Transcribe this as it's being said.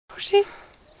Pushy?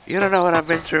 You don't know what I've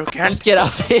been through, cunt. Just get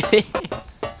up here.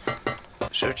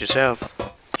 Shoot yourself.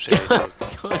 Silly dog.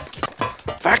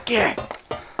 Fuck yeah!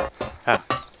 Oh.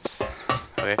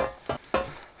 Okay.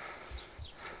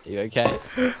 You okay?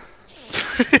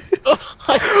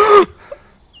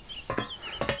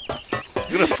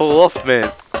 You're gonna fall off,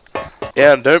 man.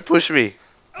 Yeah, don't push me.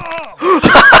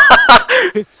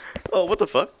 Oh, what the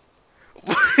fuck?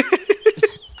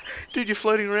 Dude, you're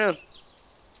floating around.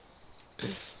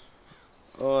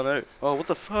 Oh no. Oh, what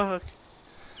the fuck?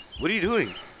 What are you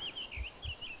doing?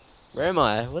 Where am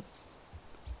I? What?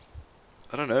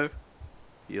 I don't know.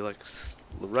 You're like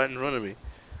right in front of me.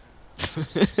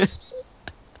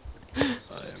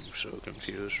 I am so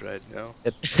confused right now.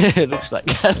 It looks like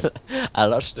I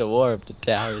lost the war of the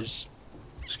towers.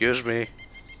 Excuse me.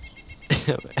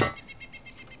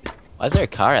 Why is there a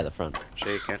car out the front?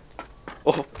 Shaken.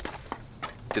 Oh.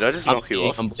 Did I just knock you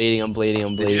off? I'm bleeding, I'm bleeding,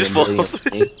 I'm bleeding. Did you just fall off?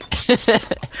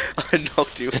 I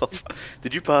knocked you off.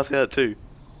 Did you pass out too?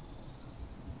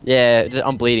 Yeah,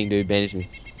 I'm bleeding, dude. Bandage me.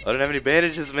 I don't have any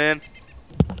bandages, man.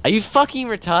 Are you fucking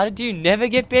retarded? Do you never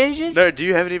get bandages? No, do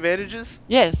you have any bandages?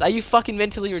 Yes. Are you fucking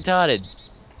mentally retarded?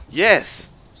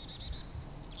 Yes.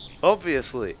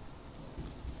 Obviously.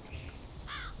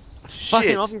 Fucking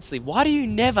Shit. obviously. Why do you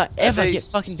never ever get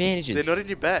fucking bandages? They're not in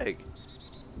your bag.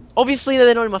 Obviously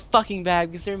they're not in my fucking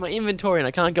bag because they're in my inventory and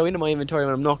I can't go into my inventory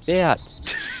when I'm knocked out.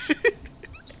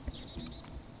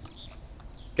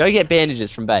 Go get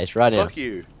bandages from base right now. Fuck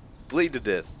you. Bleed to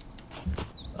death.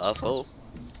 Asshole.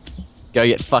 Go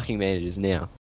get fucking bandages now.